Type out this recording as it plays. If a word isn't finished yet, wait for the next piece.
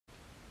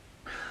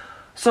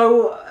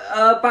So,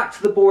 back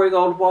to the boring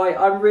old white.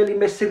 I'm really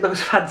missing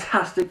those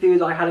fantastic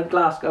views I had in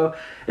Glasgow,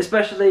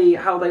 especially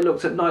how they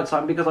looked at night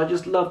time, because I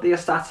just love the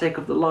aesthetic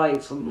of the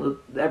lights and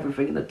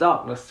everything in the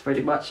darkness,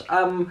 pretty much.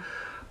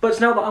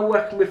 But now that I'm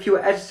working with fewer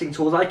editing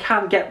tools, I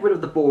can get rid of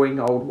the boring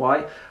old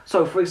white.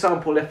 So, for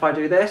example, if I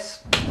do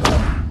this,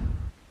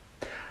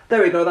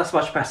 there we go, that's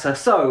much better.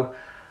 So,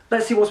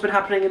 let's see what's been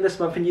happening in this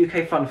month in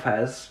UK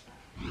Funfairs.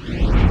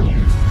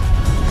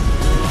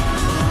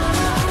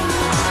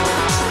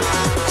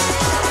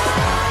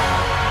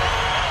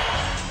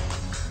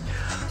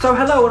 So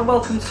hello and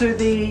welcome to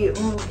the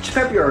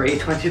February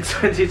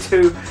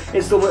 2022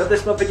 instalment of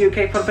this month in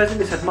UK Funfairs. I think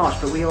we said March,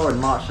 but we are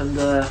in March and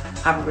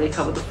haven't really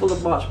covered the full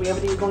of March. We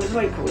haven't even gone into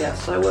April yet.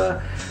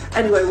 So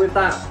anyway, with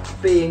that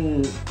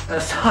being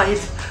aside,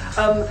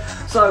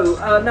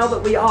 now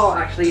that we are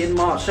actually in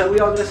March, we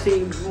are going to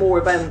see more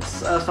events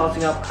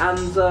starting up,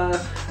 and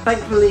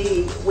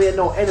thankfully we're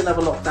not in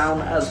another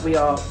lockdown as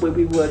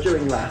we were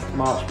during last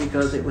March,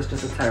 because it was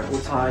just a terrible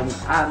time.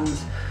 And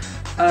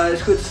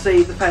it's good to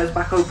see the fairs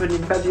back open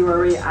in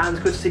February, and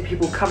it's good to see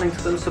people coming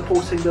to them,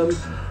 supporting them.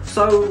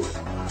 So,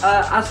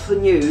 as for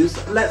the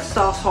news, let's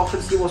start off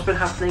and see what's been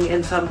happening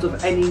in terms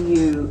of any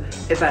new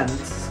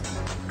events.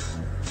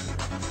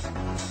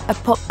 A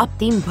pop-up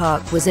theme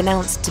park was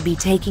announced to be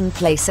taking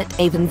place at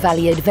Avon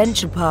Valley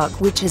Adventure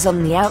Park, which is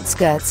on the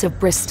outskirts of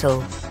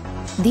Bristol.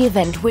 The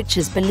event, which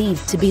is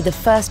believed to be the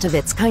first of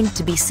its kind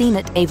to be seen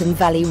at Avon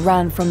Valley,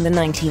 ran from the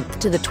 19th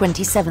to the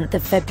 27th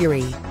of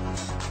February.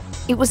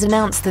 It was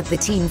announced that the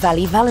Team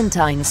Valley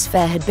Valentine's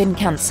Fair had been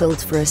cancelled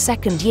for a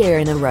second year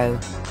in a row.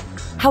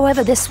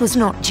 However, this was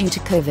not due to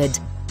COVID.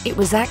 It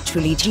was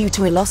actually due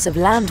to a loss of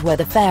land where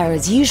the fair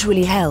is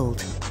usually held.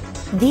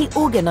 The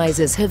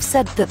organisers have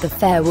said that the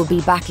fair will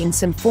be back in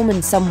some form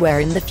and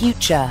somewhere in the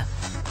future.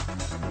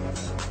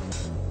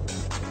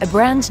 A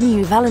brand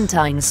new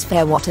Valentine's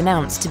Fair was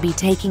announced to be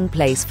taking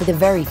place for the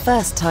very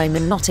first time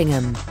in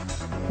Nottingham.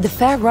 The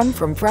fair run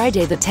from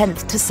Friday the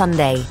 10th to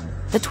Sunday,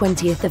 the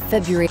 20th of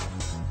February.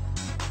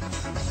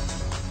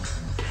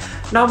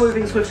 Now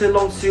moving swiftly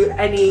along to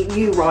any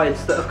new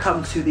rides that have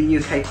come to the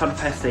UK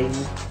Funfair scene.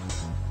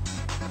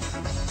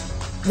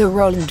 The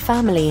Rowland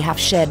family have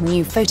shared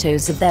new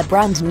photos of their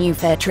brand new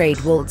fair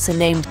trade waltzer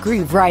named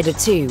Groove Rider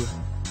 2.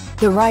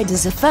 The ride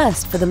is a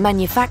first for the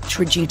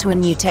manufacturer due to a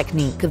new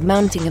technique of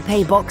mounting a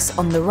pay box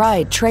on the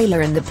ride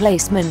trailer and the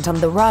placement on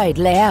the ride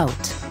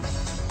layout.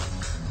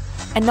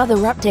 Another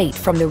update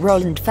from the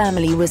Rowland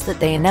family was that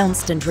they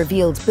announced and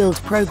revealed build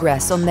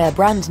progress on their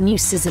brand new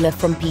Sizzler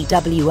from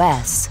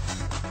PWS.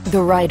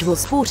 The ride will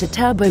sport a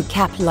turbo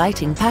cap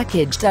lighting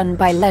package done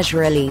by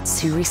Leisure Elites,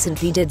 who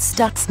recently did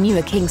Stuck's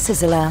newer King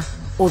Sizzler,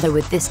 although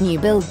with this new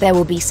build there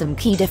will be some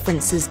key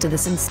differences to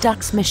this and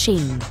Stuck's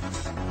machine.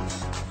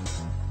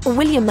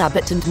 William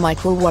Abbott and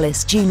Michael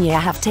Wallace Jr.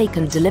 have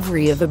taken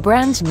delivery of a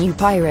brand new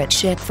pirate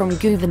ship from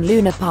Govan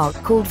Luna Park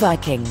called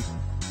Viking.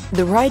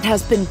 The ride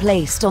has been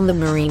placed on the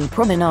Marine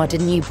Promenade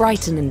in New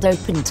Brighton and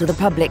opened to the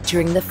public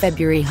during the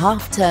February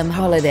half-term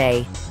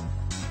holiday.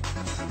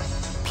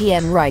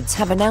 PM Rides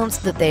have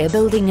announced that they are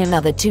building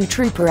another 2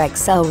 Trooper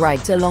XL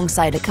rides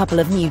alongside a couple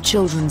of new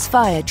children's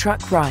fire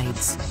truck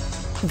rides.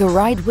 The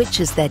ride, which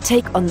is their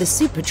take on the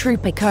Super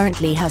Trooper,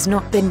 currently has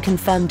not been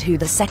confirmed who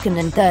the second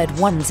and third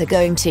ones are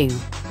going to.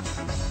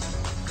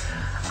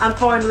 And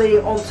finally,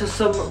 on to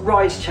some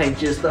ride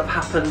changes that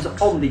have happened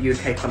on the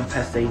UK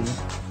Funfair scene.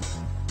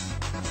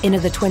 In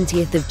the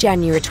 20th of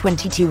January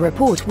 22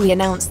 report, we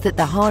announced that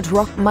the Hard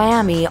Rock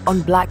Miami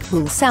on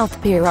Blackpool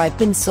South Pier had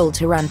been sold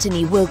to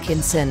Anthony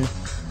Wilkinson.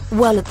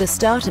 Well, at the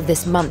start of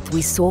this month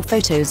we saw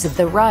photos of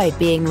the ride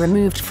being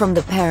removed from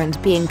the pier and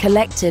being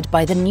collected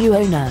by the new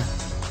owner.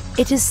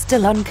 It is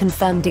still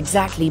unconfirmed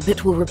exactly,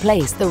 but will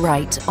replace the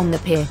ride on the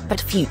pier,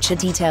 but future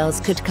details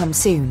could come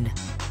soon.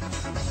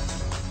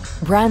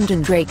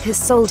 Brandon Drake has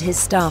sold his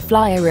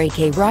Starflyer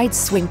AK Ride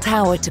Swing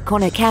Tower to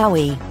Connor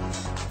Cowie.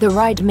 The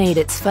ride made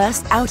its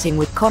first outing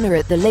with Connor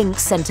at the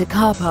Links Centre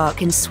car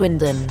park in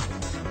Swindon.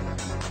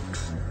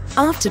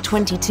 After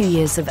 22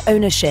 years of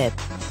ownership,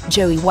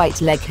 Joey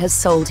Whiteleg has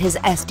sold his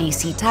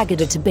SDC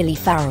Tagada to Billy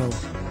Farrell.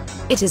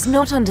 It is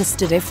not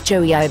understood if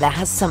Joey either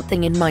has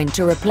something in mind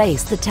to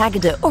replace the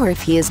Tagada or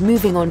if he is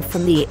moving on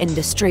from the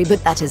industry,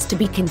 but that is to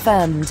be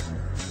confirmed.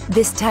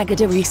 This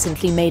Tagada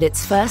recently made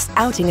its first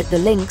outing at the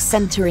Links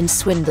Centre in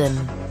Swindon.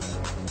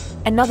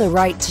 Another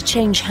right to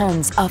change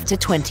hands after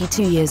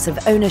 22 years of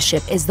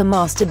ownership is the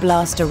Master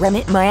Blaster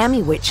Remit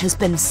Miami, which has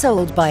been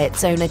sold by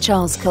its owner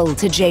Charles Cole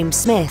to James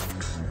Smith.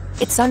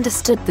 It's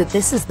understood that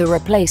this is the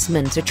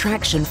replacement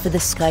attraction for the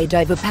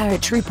Skydiver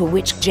Paratrooper,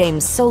 which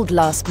James sold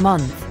last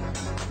month.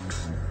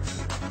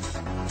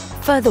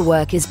 Further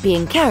work is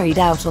being carried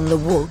out on the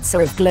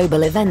waltzer of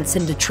global events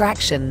and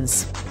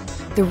attractions.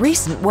 The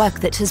recent work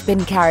that has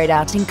been carried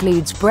out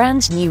includes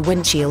brand new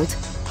windshield,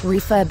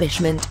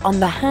 refurbishment on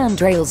the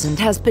handrails, and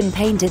has been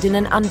painted in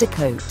an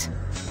undercoat.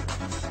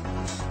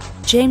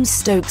 James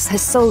Stokes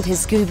has sold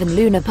his Govan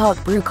Luna Park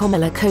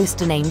Brucomilla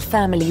coaster named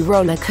Family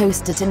Roller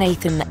Coaster to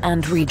Nathan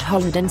and Reed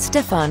Holland and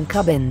Stefan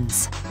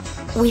Cubbins.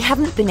 We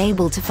haven't been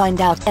able to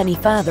find out any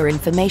further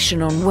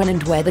information on when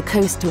and where the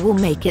coaster will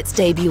make its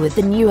debut with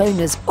the new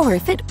owners, or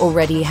if it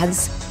already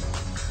has.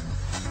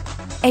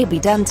 AB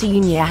Danter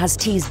Jr. has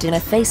teased in a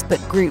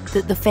Facebook group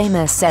that the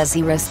famous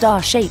Zero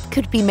Star shape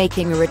could be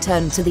making a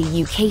return to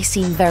the UK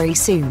scene very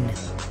soon.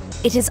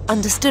 It is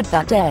understood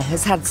that Air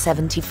has had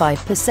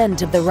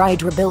 75% of the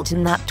ride rebuilt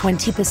and that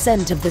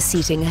 20% of the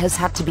seating has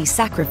had to be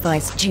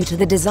sacrificed due to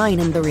the design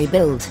and the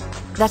rebuild.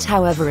 That,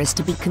 however, is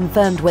to be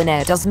confirmed when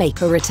Air does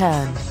make a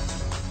return.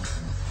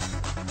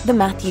 The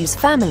Matthews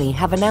family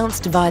have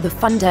announced via the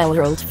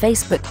Funfairs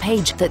Facebook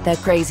page that their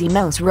Crazy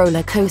Mouse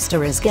roller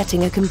coaster is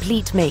getting a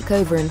complete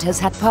makeover and has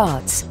had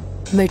parts,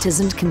 motors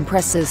and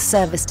compressors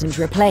serviced and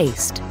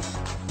replaced.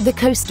 The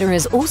coaster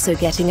is also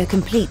getting a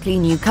completely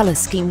new color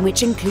scheme,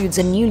 which includes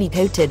a newly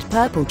coated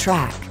purple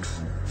track.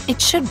 It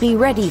should be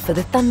ready for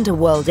the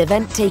Thunderworld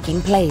event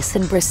taking place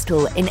in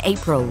Bristol in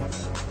April.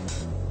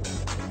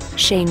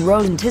 Shane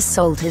Rowland has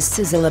sold his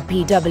Sizzler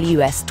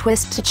PWS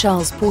Twist to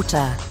Charles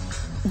Porter.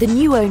 The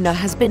new owner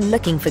has been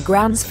looking for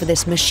grounds for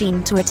this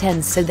machine to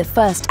attend, so the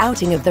first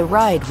outing of the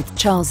ride with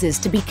Charles is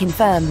to be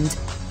confirmed.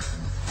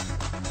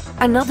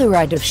 Another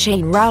ride of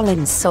Shane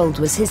Rowland's sold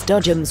was his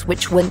Dodgems,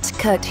 which went to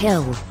Kurt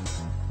Hill.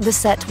 The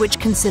set, which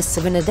consists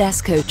of an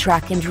Adesco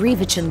track and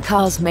Revichan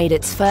cars, made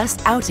its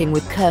first outing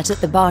with Kurt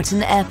at the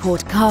Barton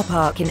Airport car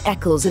park in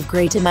Eccles of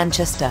Greater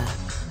Manchester.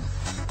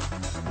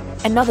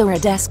 Another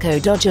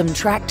Adesco Dodgem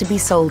track to be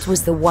sold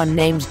was the one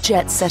named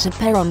Jet Set at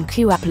Perron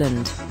Q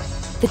Upland.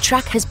 The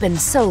track has been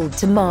sold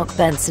to Mark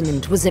Benson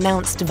and was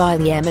announced via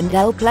the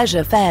M&L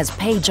Pleasure Fairs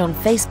page on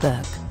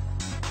Facebook.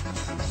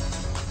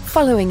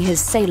 Following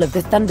his sale of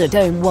the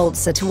Thunderdome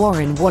Waltzer to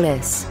Warren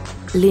Wallace,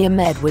 Liam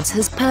Edwards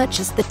has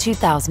purchased the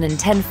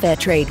 2010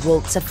 Fairtrade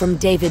Waltzer from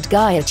David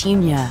Guyatt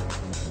Jr.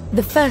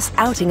 The first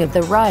outing of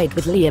the ride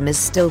with Liam is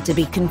still to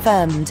be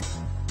confirmed.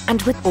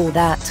 And with all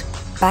that,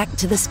 back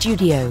to the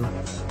studio.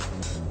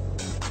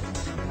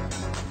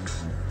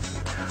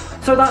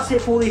 So that's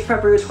it for the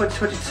February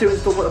 2022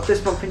 instalment of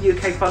this month in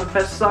UK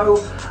Funfairs. So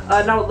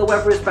now that the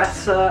weather is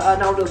better,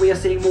 now that we are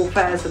seeing more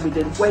fairs than we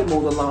did, way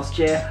more than last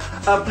year,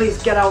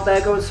 please get out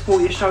there, go and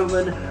support your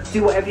showman,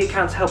 do whatever you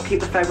can to help keep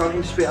the fairground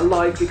industry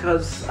alive,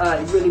 because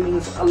it really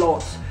means a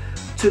lot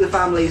to the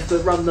families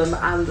that run them,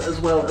 and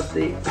as well as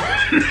the...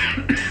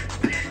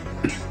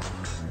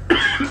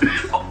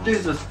 Oh,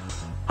 Jesus.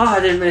 Oh,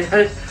 I didn't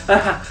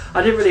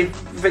really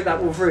think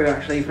that one through,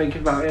 actually,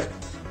 thinking about it.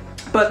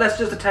 But let's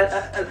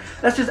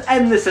just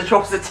end this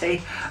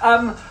atrocity.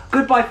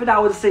 Goodbye for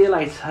now and see you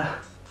later.